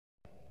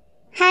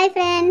Hi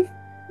friends,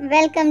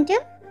 welcome to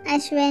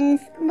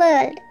Ashwin's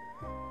World.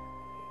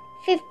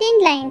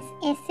 15 lines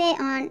essay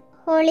on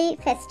Holi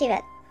festival.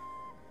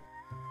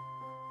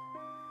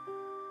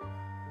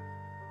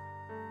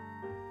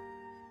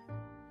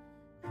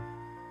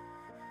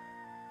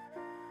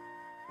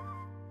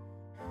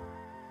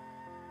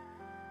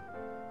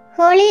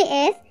 Holi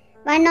is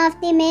one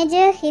of the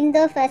major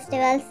Hindu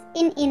festivals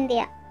in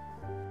India.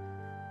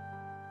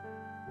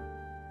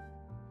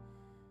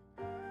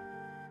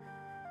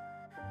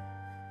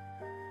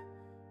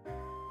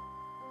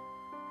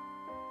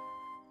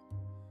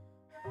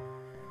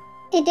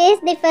 It is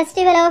the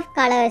festival of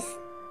colors.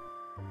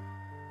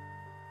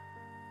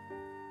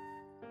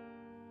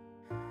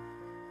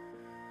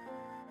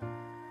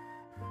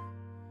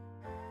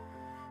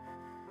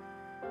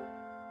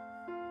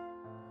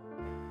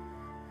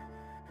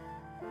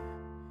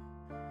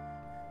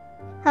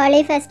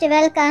 Holi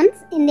festival comes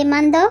in the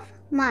month of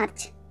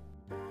March.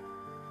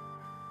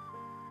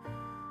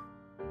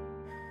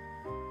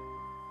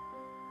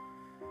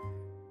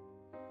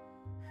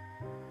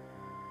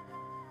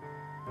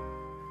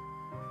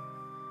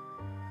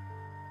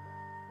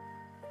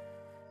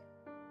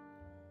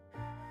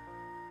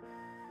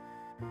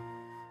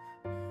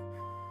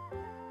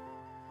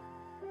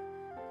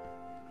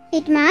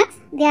 It marks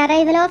the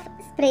arrival of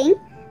spring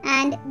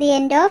and the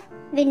end of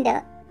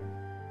winter.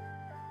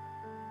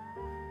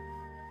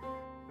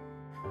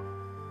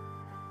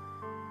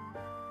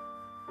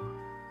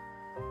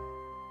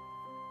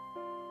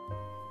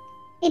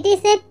 It is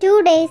a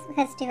 2 days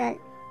festival.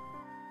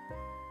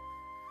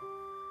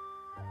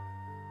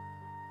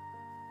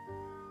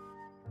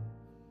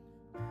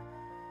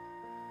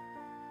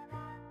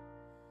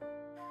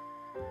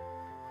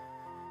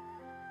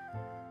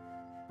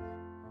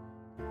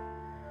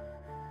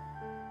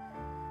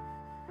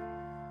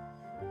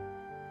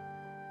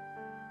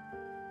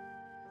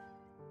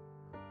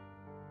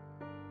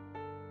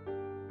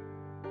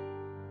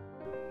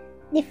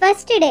 The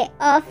first day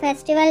of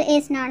festival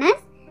is known as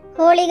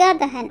Holika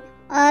Dahan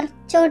or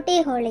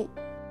Choti Holi.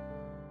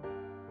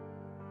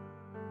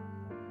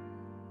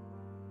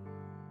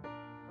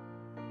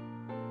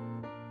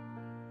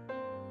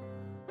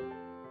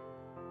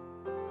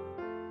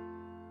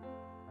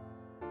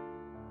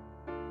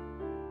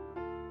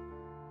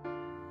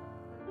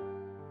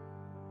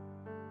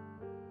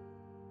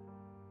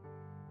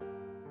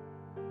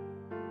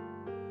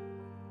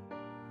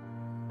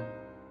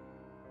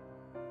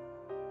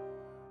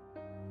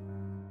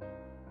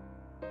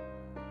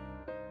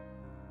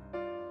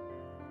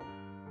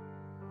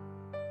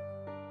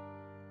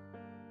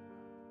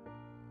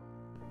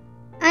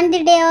 On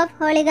the day of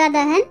Holika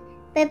Dahan,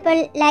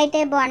 people light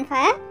a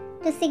bonfire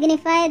to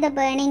signify the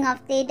burning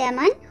of the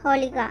demon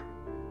Holika.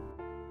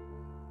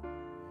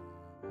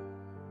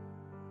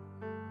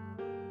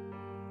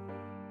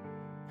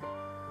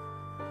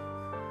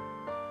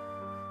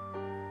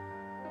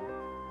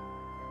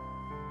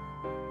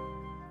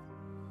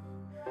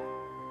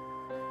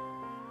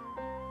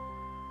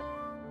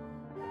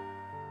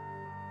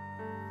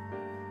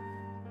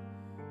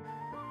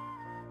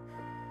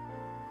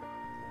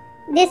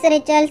 This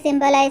ritual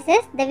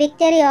symbolizes the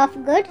victory of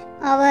good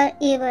over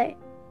evil.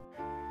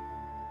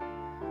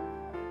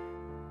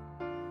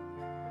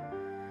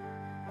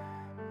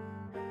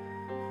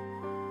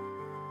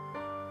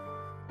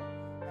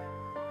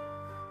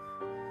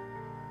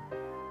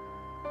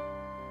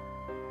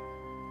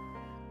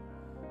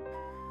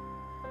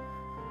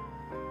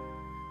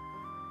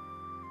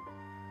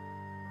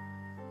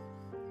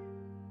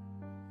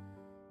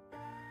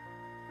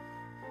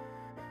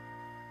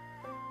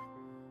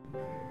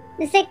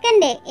 The second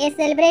day is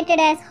celebrated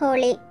as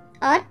Holi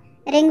or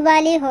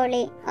Ringwali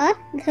Holi or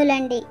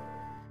Dhulandi.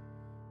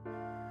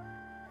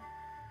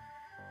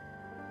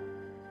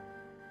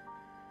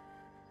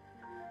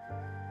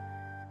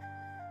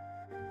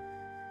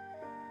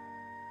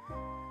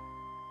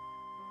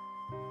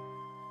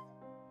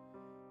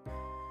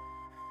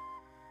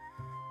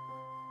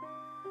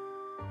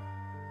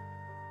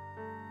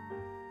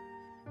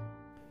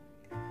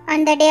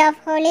 On the day of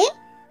Holi,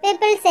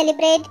 people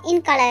celebrate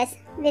in colors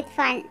with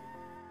fun.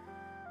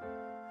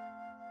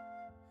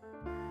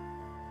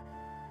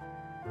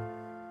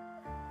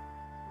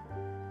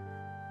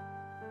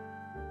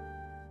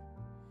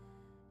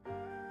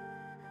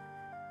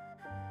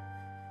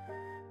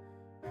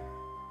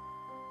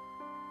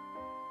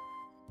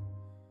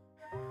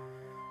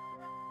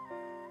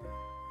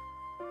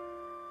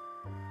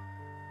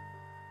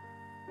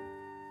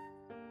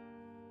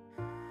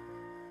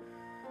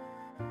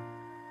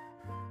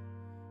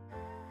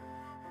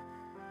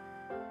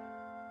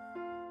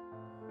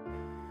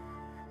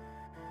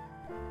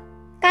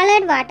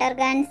 Colored water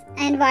guns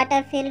and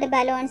water-filled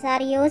balloons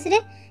are used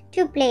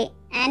to play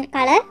and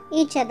color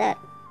each other.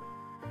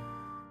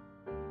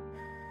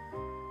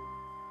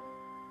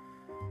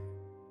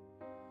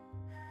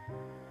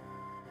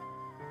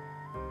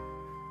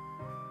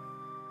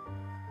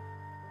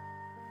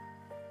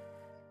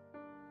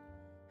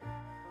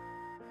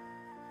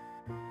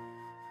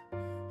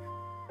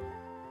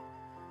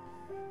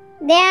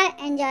 They are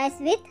enjoys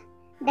with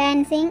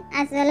dancing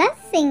as well as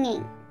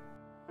singing.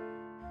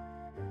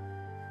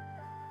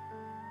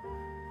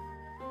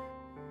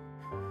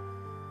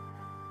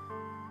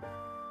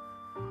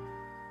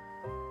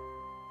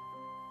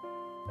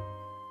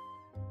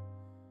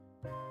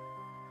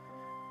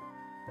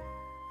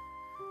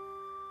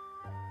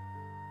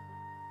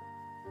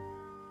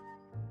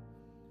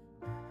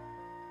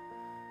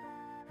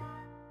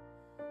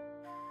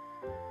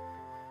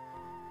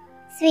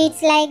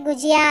 Sweets like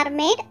gujia are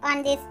made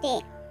on this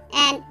day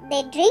and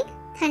they drink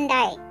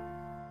thandai.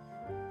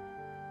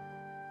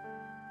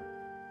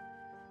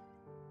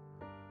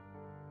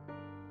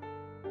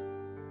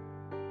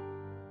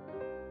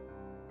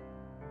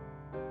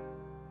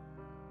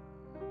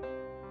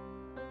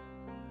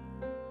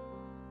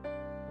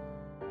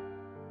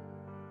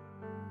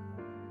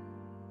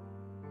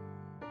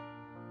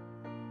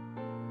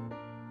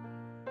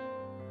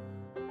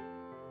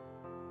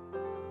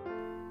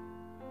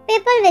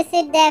 People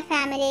visit their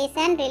families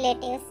and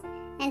relatives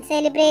and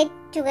celebrate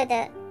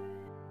together.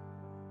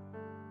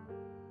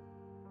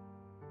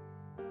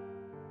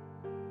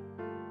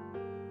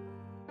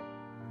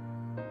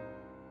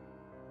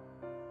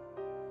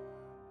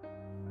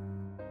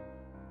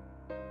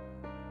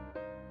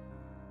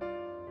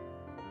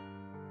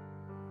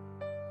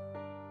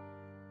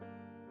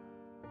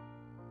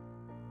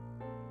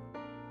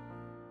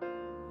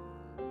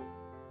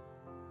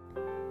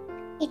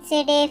 It's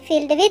a day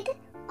filled with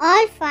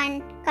all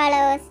fun,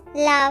 colors,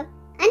 love,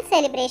 and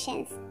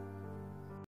celebrations.